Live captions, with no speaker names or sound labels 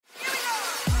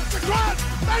It's a cross!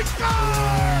 They score!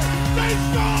 They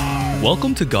score!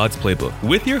 Welcome to God's Playbook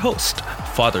with your host,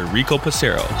 Father Rico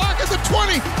Passero. Lock is a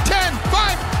 20, 10,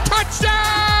 5,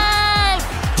 touchdown!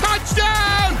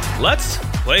 Touchdown! Let's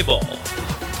play ball.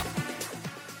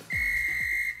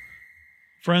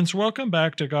 Friends, welcome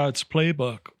back to God's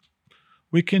Playbook.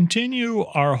 We continue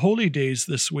our holy days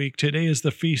this week. Today is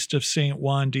the feast of St.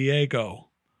 Juan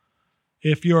Diego.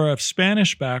 If you're of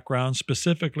Spanish background,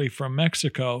 specifically from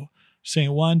Mexico,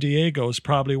 St. Juan Diego is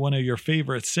probably one of your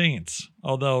favorite saints,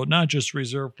 although not just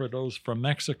reserved for those from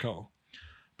Mexico.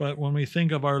 But when we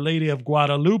think of Our Lady of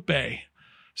Guadalupe,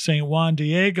 St. Juan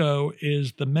Diego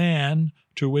is the man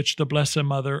to which the Blessed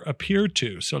Mother appeared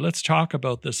to. So let's talk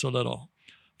about this a little.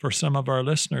 For some of our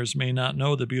listeners may not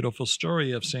know the beautiful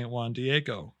story of St. Juan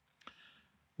Diego.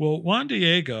 Well, Juan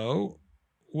Diego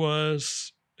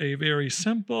was a very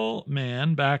simple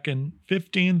man back in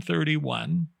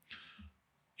 1531,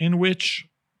 in which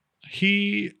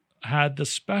he had the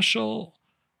special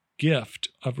gift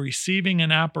of receiving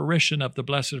an apparition of the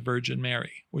Blessed Virgin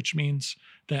Mary, which means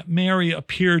that Mary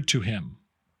appeared to him.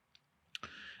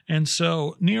 And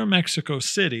so near Mexico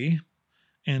City,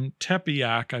 in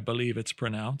Tepeyac, I believe it's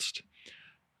pronounced,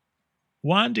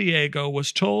 Juan Diego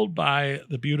was told by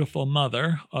the beautiful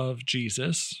mother of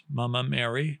Jesus, Mama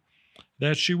Mary,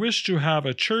 that she wished to have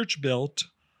a church built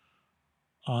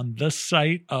on the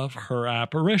site of her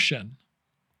apparition.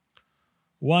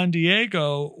 Juan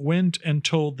Diego went and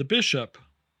told the bishop,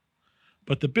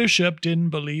 but the bishop didn't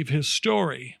believe his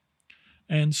story.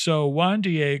 And so Juan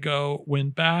Diego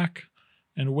went back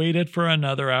and waited for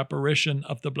another apparition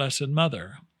of the Blessed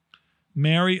Mother.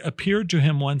 Mary appeared to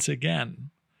him once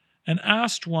again and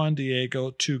asked Juan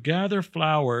Diego to gather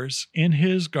flowers in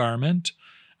his garment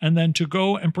and then to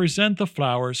go and present the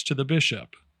flowers to the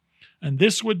bishop. And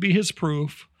this would be his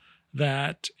proof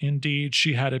that indeed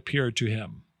she had appeared to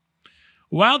him.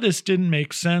 While this didn't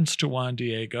make sense to Juan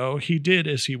Diego, he did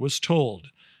as he was told,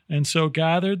 and so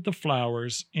gathered the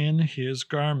flowers in his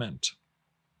garment.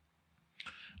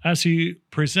 As he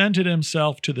presented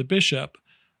himself to the bishop,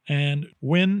 and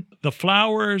when the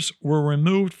flowers were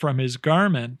removed from his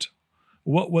garment,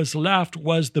 what was left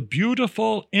was the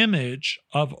beautiful image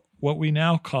of what we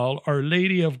now call Our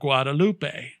Lady of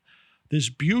Guadalupe, this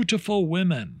beautiful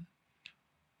woman.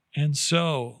 And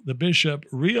so the bishop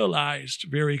realized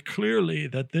very clearly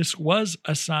that this was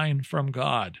a sign from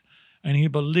God, and he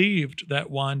believed that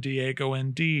Juan Diego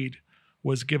indeed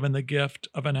was given the gift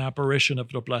of an apparition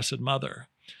of the Blessed Mother.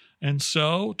 And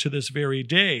so, to this very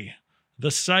day,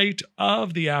 the site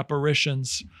of the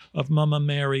apparitions of Mama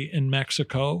Mary in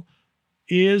Mexico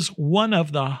is one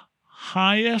of the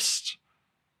highest,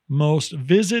 most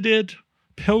visited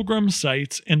pilgrim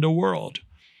sites in the world.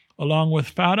 Along with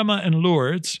Fatima and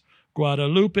Lourdes,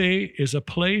 Guadalupe is a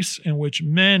place in which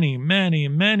many, many,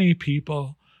 many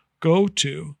people go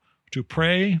to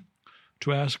pray,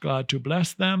 to ask God to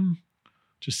bless them,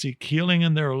 to seek healing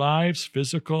in their lives,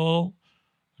 physical,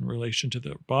 in relation to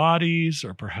their bodies,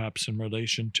 or perhaps in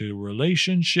relation to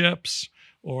relationships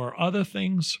or other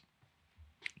things,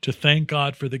 to thank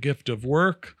God for the gift of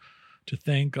work, to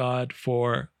thank God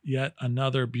for yet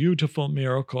another beautiful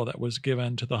miracle that was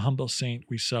given to the humble saint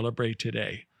we celebrate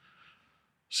today.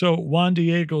 So Juan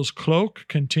Diego's cloak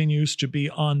continues to be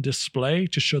on display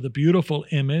to show the beautiful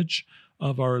image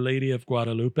of Our Lady of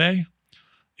Guadalupe.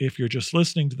 If you're just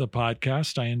listening to the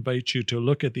podcast, I invite you to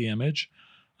look at the image.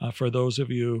 For those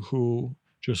of you who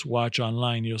just watch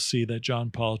online, you'll see that John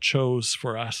Paul chose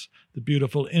for us the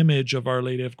beautiful image of Our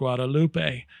Lady of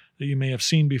Guadalupe that you may have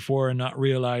seen before and not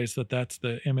realize that that's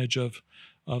the image of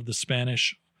the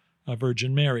Spanish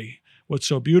Virgin Mary. What's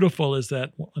so beautiful is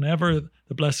that whenever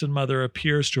the Blessed Mother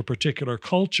appears to a particular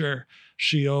culture,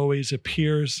 she always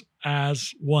appears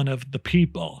as one of the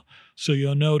people. So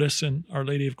you'll notice in Our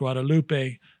Lady of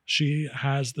Guadalupe, she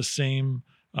has the same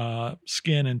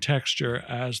skin and texture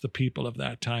as the people of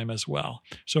that time as well.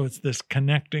 So it's this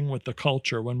connecting with the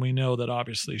culture when we know that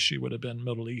obviously she would have been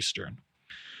Middle Eastern.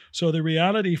 So the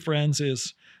reality, friends,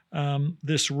 is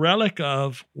this relic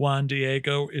of Juan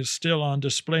Diego is still on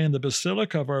display in the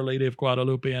Basilica of Our Lady of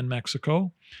Guadalupe in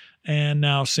Mexico. And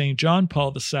now St. John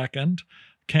Paul II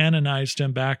canonized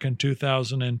him back in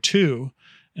 2002,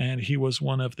 and he was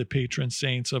one of the patron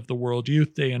saints of the World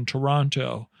Youth Day in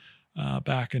Toronto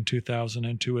back in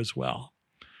 2002 as well.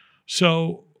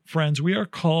 So, friends, we are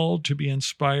called to be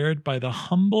inspired by the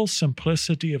humble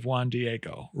simplicity of Juan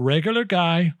Diego, regular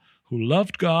guy who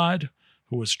loved God,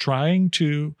 who was trying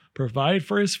to provide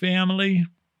for his family.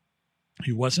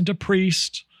 He wasn't a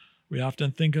priest. We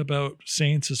often think about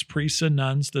saints as priests and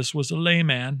nuns. This was a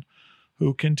layman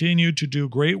who continued to do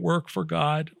great work for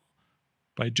God,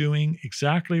 by doing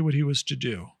exactly what he was to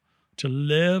do, to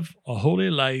live a holy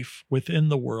life within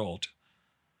the world.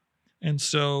 And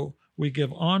so we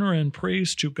give honor and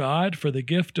praise to God for the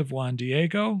gift of Juan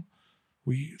Diego.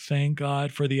 We thank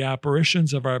God for the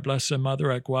apparitions of our Blessed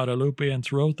Mother at Guadalupe and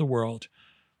throughout the world,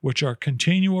 which are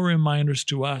continual reminders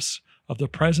to us of the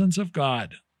presence of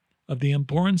God, of the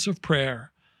importance of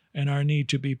prayer, and our need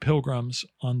to be pilgrims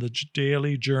on the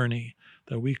daily journey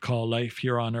that we call life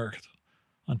here on earth,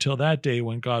 until that day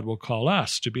when God will call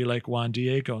us to be like Juan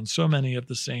Diego and so many of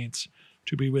the saints,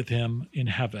 to be with him in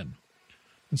heaven.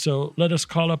 And so let us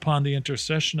call upon the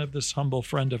intercession of this humble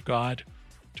friend of God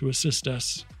to assist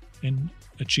us in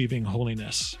achieving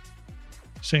holiness.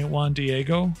 Saint Juan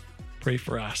Diego, pray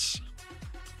for us.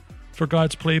 For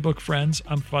God's Playbook friends,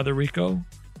 I'm Father Rico.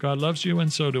 God loves you,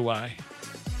 and so do I.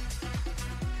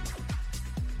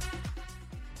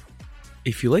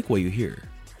 If you like what you hear,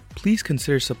 please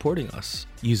consider supporting us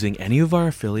using any of our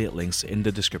affiliate links in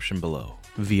the description below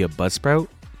via Buzzsprout,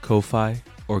 Ko-Fi,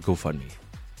 or GoFundMe.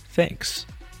 Thanks,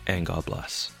 and God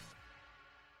bless.